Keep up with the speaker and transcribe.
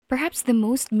Perhaps the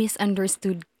most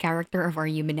misunderstood character of our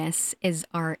humanness is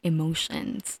our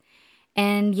emotions.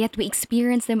 And yet we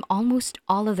experience them almost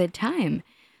all of the time.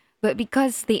 But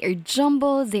because they are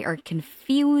jumbled, they are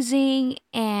confusing,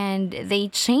 and they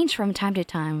change from time to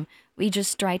time, we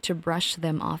just try to brush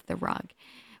them off the rug.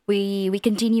 We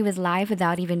continue with life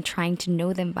without even trying to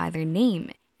know them by their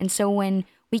name. And so when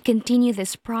we continue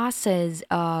this process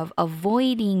of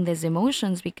avoiding these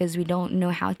emotions because we don't know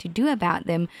how to do about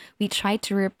them, we try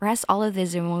to repress all of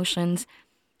these emotions.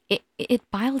 It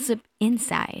piles up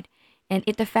inside and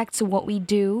it affects what we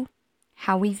do,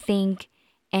 how we think,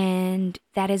 and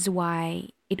that is why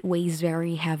it weighs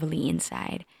very heavily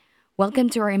inside. Welcome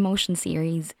to our emotion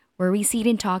series, where we sit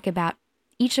and talk about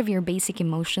each of your basic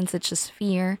emotions, such as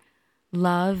fear,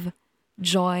 love,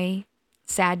 joy,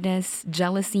 sadness,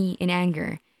 jealousy, and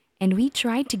anger. And we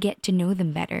try to get to know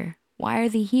them better. Why are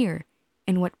they here?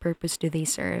 And what purpose do they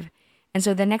serve? And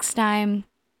so the next time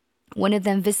one of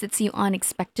them visits you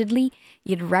unexpectedly,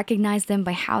 you'd recognize them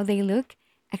by how they look,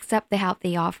 accept the help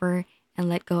they offer, and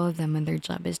let go of them when their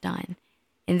job is done.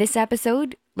 In this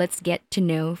episode, let's get to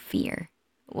know fear.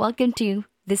 Welcome to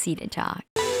the Seed and Talk.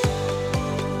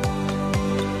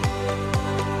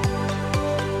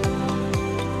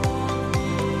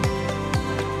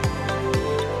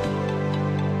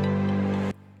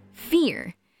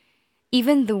 Fear.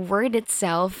 Even the word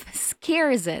itself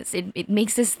scares us. It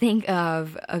makes us think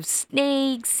of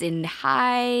snakes and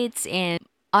heights and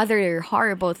other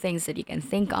horrible things that you can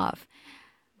think of.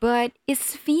 But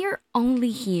is fear only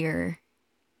here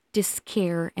to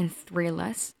scare and thrill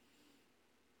us?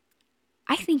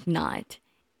 I think not.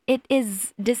 It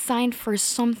is designed for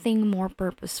something more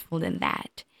purposeful than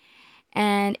that.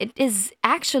 And it is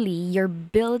actually your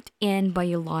built in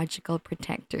biological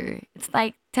protector. It's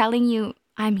like telling you,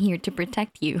 I'm here to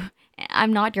protect you.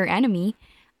 I'm not your enemy.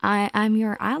 I'm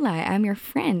your ally. I'm your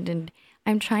friend, and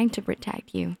I'm trying to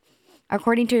protect you.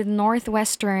 According to the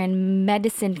Northwestern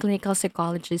medicine clinical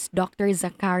psychologist Dr.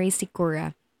 Zachary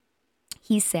Sikora,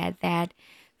 he said that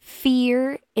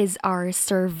fear is our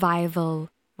survival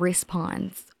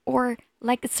response or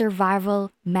like a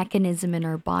survival mechanism in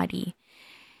our body.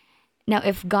 Now,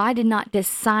 if God did not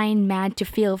design man to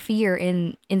feel fear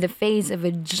in the face of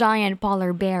a giant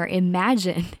polar bear,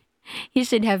 imagine he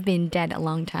should have been dead a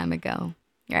long time ago,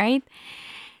 right?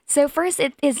 So, first,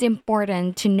 it is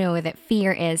important to know that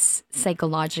fear is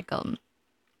psychological.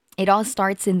 It all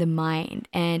starts in the mind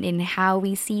and in how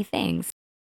we see things.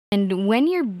 And when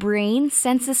your brain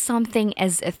senses something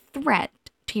as a threat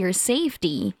to your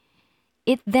safety,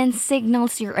 it then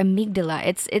signals your amygdala.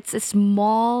 It's a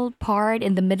small part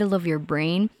in the middle of your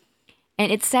brain,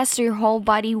 and it says to your whole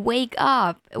body, "Wake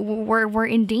up! We're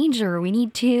in danger. We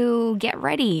need to get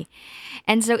ready."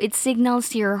 And so it signals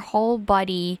to your whole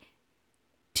body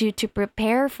to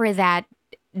prepare for that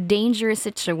dangerous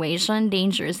situation,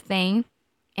 dangerous thing,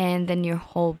 and then your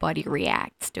whole body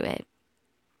reacts to it.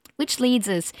 Which leads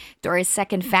us to our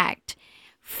second fact.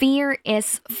 Fear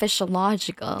is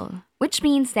physiological, which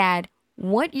means that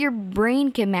what your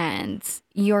brain commands,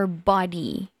 your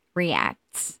body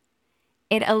reacts.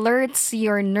 It alerts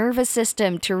your nervous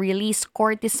system to release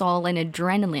cortisol and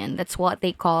adrenaline. That's what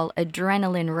they call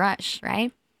adrenaline rush,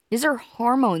 right? These are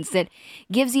hormones that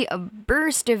gives you a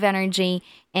burst of energy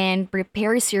and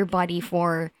prepares your body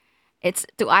for it's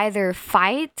to either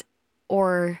fight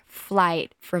or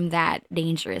flight from that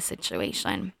dangerous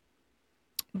situation.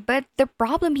 But the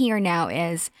problem here now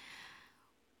is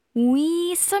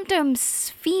we sometimes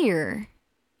fear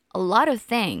a lot of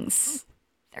things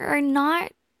that are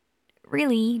not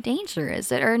really dangerous,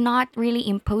 that are not really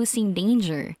imposing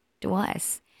danger to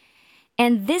us.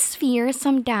 And this fear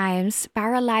sometimes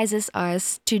paralyzes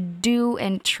us to do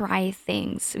and try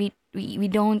things. We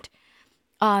don't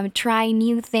try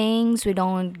new things, we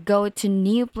don't go to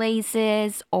new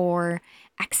places or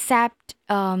accept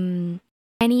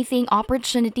anything,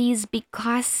 opportunities,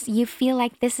 because you feel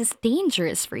like this is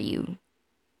dangerous for you,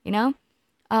 you know?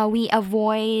 We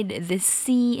avoid the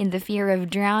sea in the fear of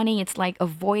drowning. It's like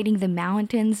avoiding the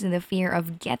mountains in the fear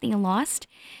of getting lost.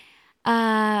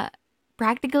 Uh,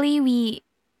 Practically, we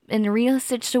in a real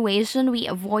situation we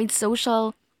avoid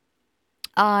social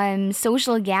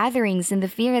gatherings in the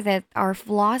fear that our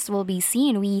flaws will be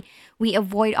seen. We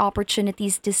avoid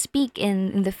opportunities to speak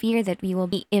in the fear that we will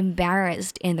be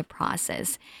embarrassed in the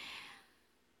process.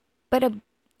 But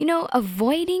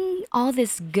avoiding all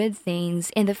these good things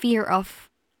in the fear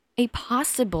of a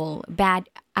possible bad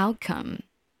outcome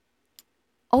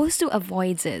also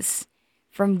avoids us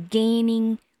from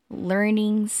gaining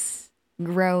learnings,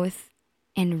 growth,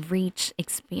 and rich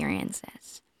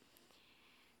experiences.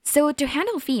 So, to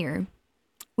handle fear,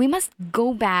 we must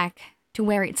go back to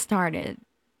where it started.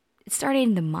 It started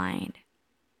in the mind.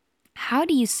 How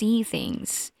do you see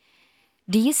things?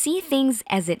 Do you see things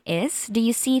as it is? Do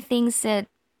you see things that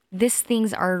these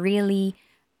things are really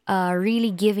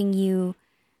giving you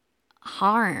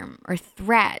harm or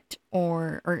threat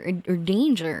or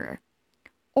danger?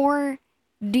 Or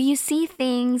do you see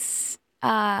things,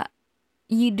 do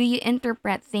you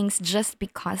interpret things just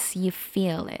because you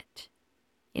feel it?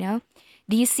 You know?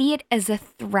 Do you see it as a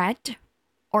threat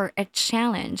or a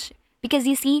challenge? Because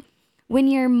you see, when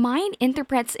your mind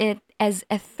interprets it as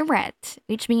a threat,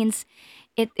 which means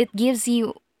it gives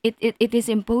you it is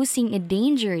imposing a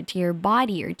danger to your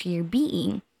body or to your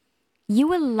being, you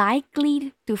will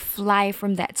likely to fly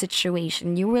from that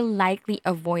situation. You will likely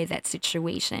avoid that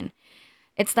situation.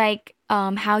 It's like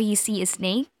how you see a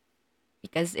snake,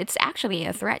 because it's actually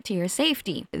a threat to your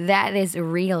safety. That is a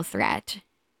real threat.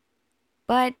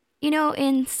 But,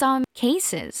 in some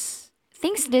cases,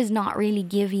 things does not really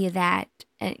give you that.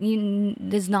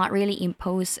 Does not really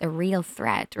impose a real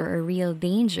threat or a real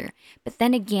danger. But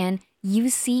then again, you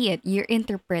see it, you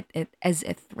interpret it as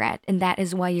a threat, and that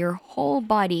is why your whole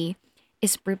body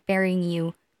is preparing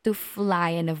you to fly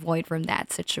and avoid from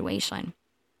that situation.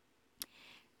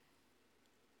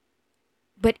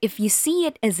 But if you see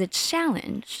it as a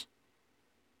challenge,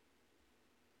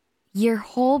 your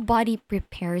whole body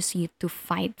prepares you to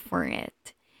fight for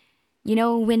it.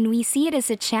 When we see it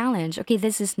as a challenge, okay,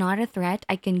 this is not a threat.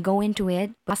 I can go into it.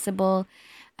 Possible,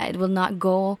 it will not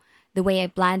go the way I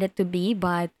planned it to be,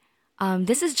 but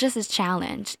this is just a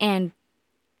challenge. And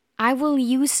I will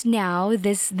use now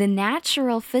the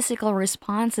natural physical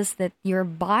responses that your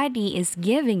body is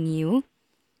giving you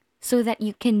so that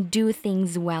you can do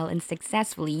things well and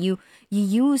successfully. You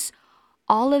use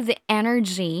all of the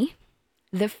energy,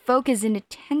 the focus and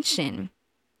attention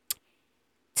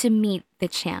to meet the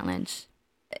challenge.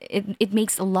 It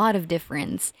makes a lot of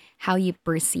difference how you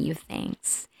perceive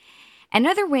things.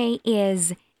 Another way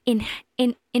is in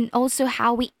also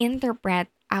how we interpret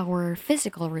our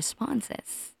physical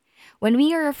responses. When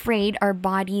we are afraid, our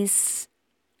body's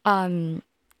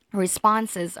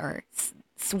responses are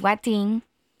sweating,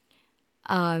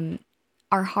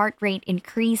 our heart rate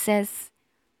increases,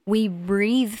 we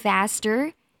breathe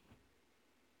faster,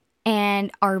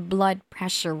 and our blood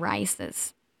pressure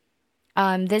rises.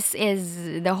 This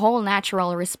is the whole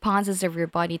natural responses of your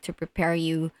body to prepare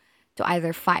you to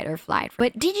either fight or flight.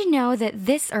 But did you know that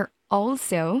these are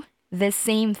also the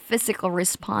same physical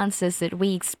responses that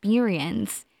we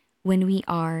experience when we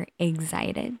are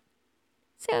excited?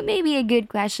 So maybe a good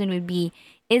question would be,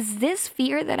 is this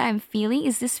fear that I'm feeling?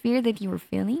 Is this fear that you are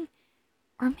feeling?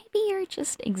 Or maybe you're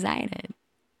just excited.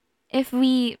 If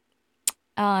we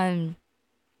um,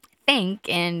 think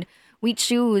and we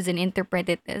choose and interpret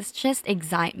it as just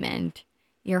excitement,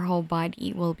 your whole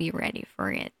body will be ready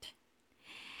for it.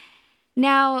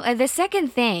 Now, the second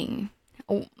thing,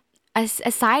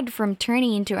 aside from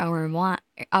turning into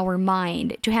our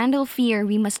mind, to handle fear,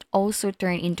 we must also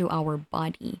turn into our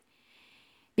body.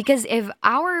 Because if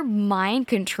our mind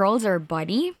controls our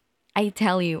body, I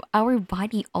tell you, our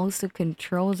body also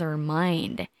controls our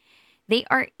mind. They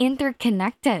are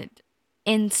interconnected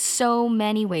in so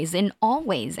many ways, in all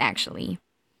ways, actually.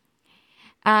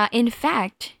 In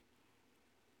fact,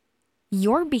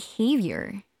 your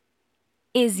behavior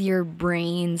is your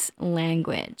brain's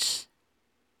language.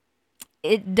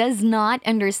 It does not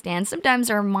understand. Sometimes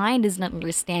our mind does not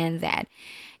understand that.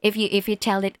 If you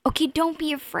tell it, okay, don't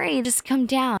be afraid, just come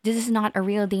down. This is not a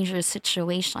real dangerous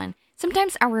situation.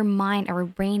 Sometimes our mind, our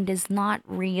brain does not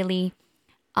really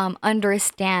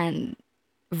understand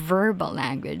verbal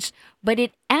language, but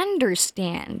it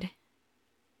understand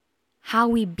how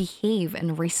we behave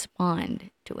and respond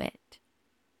to it.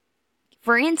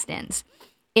 For instance,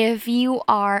 if you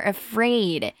are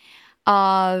afraid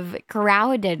of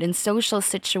crowded and social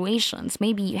situations,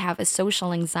 maybe you have a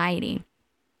social anxiety.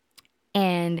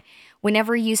 And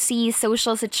whenever you see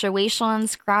social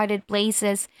situations, crowded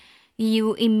places,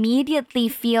 you immediately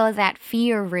feel that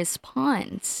fear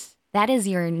response. That is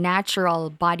your natural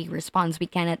body response. We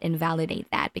cannot invalidate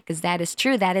that because that is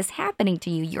true. That is happening to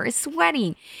you. You're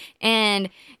sweating and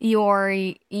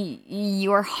your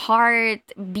heart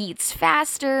beats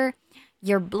faster,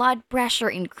 your blood pressure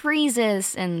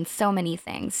increases, and so many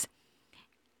things.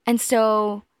 And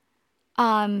so,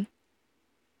 um,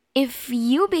 if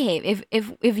you behave,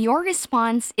 if your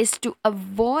response is to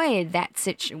avoid that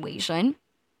situation,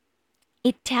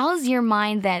 it tells your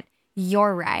mind that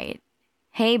you're right.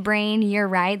 Hey brain, you're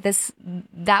right.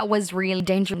 That was really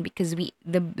dangerous because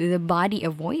the body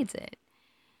avoids it.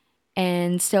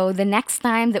 And so the next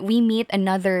time that we meet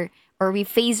another or we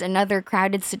face another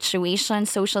crowded situation,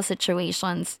 social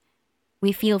situations,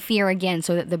 we feel fear again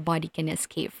so that the body can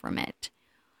escape from it.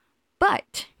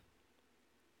 But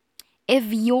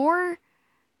if your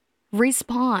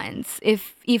response,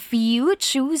 if you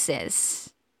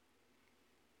chooses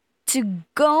to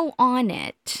go on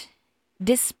it,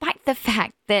 despite the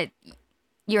fact that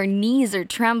your knees are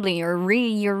trembling or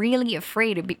you're really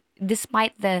afraid,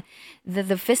 despite the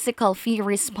physical fear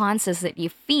responses that you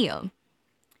feel,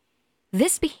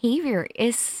 this behavior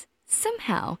is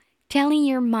somehow telling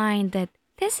your mind that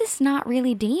this is not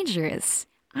really dangerous.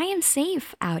 I am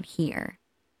safe out here.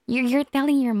 You're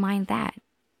telling your mind that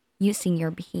using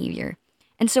your behavior.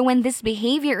 And so when this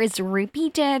behavior is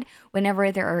repeated,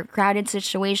 whenever there are crowded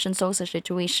situations, social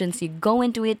situations, you go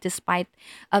into it despite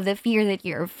of the fear that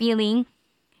you're feeling,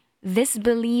 this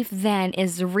belief then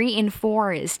is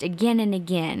reinforced again and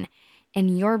again,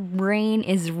 and your brain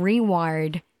is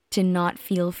rewired to not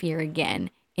feel fear again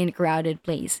in crowded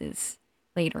places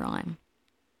later on.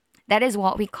 That is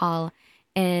what we call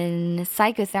in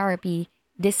psychotherapy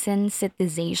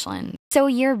desensitization. So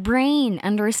your brain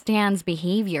understands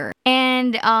behavior.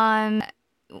 And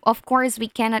of course, we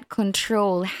cannot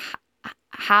control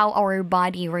how our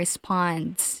body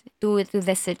responds to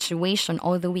the situation,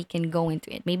 although we can go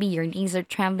into it. Maybe your knees are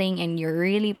trembling and you're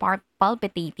really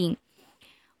palpitating.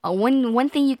 One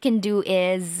thing you can do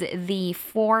is the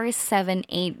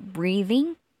 4-7-8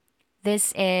 breathing.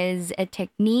 This is a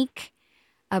technique,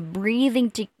 a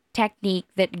breathing technique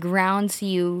that grounds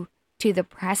you to the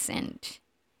present.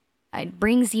 It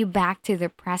brings you back to the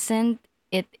present.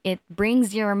 It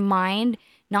brings your mind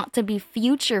not to be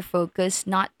future focused,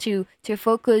 not to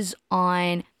focus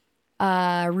on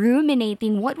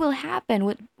ruminating what will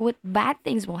happen, what bad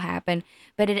things will happen,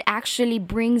 but it actually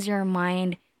brings your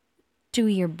mind to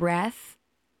your breath,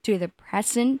 to the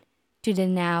present, to the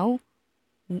now,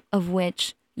 of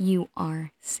which you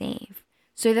are safe.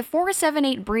 So the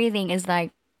 4-7-8 breathing is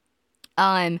like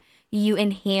you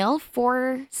inhale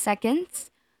 4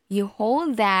 seconds, you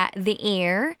hold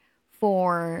you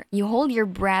hold your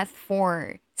breath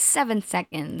for 7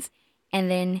 seconds, and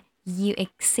then you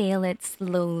exhale it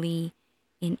slowly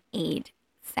in 8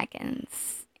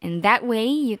 seconds. And that way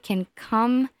you can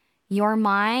calm your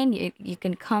mind, you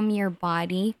can calm your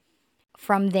body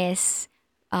from this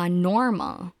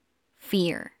normal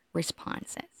fear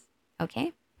responses.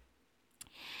 Okay?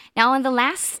 Now, on the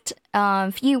last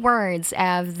few words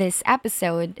of this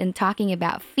episode, in talking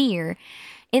about fear,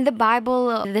 in the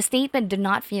Bible, the statement "do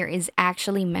not fear" is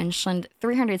actually mentioned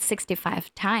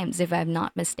 365 times, if I'm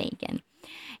not mistaken.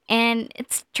 And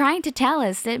it's trying to tell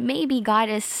us that maybe God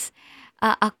is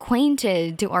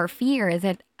acquainted to our fear,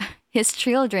 that his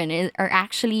children are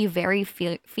actually very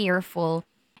fearful.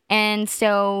 And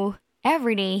so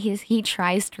every day he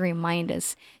tries to remind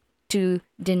us to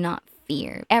do not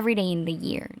fear every day in the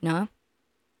year, no?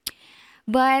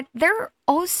 But there are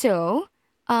also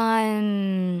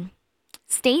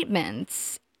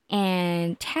statements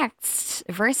and texts,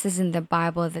 verses in the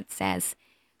Bible that says,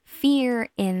 fear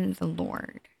in the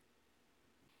Lord.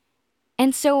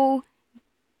 And so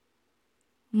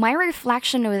my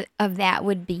reflection of that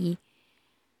would be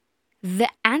the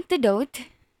antidote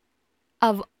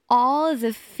of all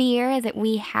the fear that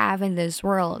we have in this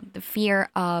world, the fear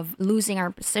of losing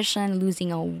our position,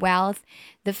 losing our wealth,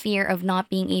 the fear of not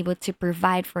being able to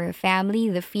provide for a family,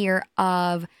 the fear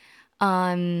of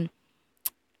many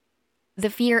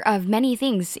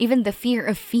things, even the fear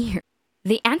of fear.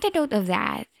 The antidote of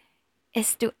that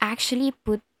is to actually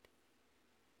put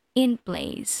in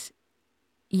place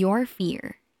your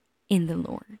fear in the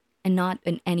Lord and not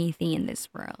in anything in this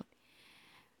world.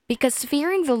 Because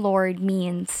fearing the Lord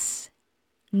means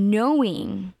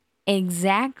knowing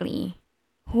exactly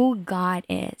who God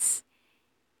is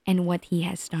and what he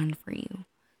has done for you.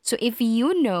 So if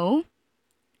you know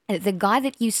that the God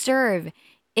that you serve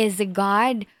is the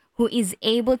God who is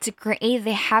able to create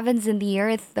the heavens and the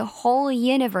earth, the whole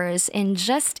universe, in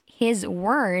just his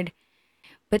word,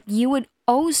 but you would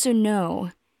also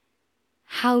know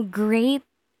how great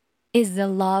is the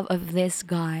love of this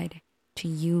God to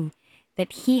you,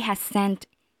 that he has sent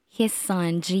his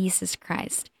son, Jesus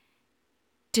Christ,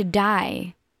 to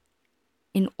die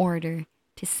in order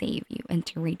to save you and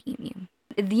to redeem you.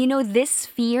 You know, this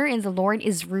fear in the Lord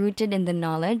is rooted in the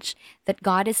knowledge that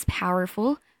God is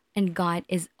powerful and God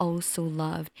is also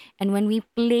loved. And when we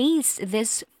place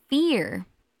this fear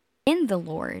in the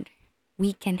Lord,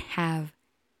 we can have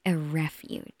a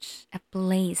refuge, a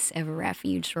place of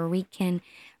refuge where we can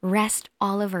rest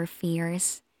all of our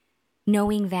fears,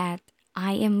 knowing that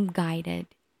I am guided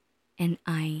and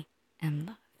I am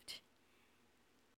loved.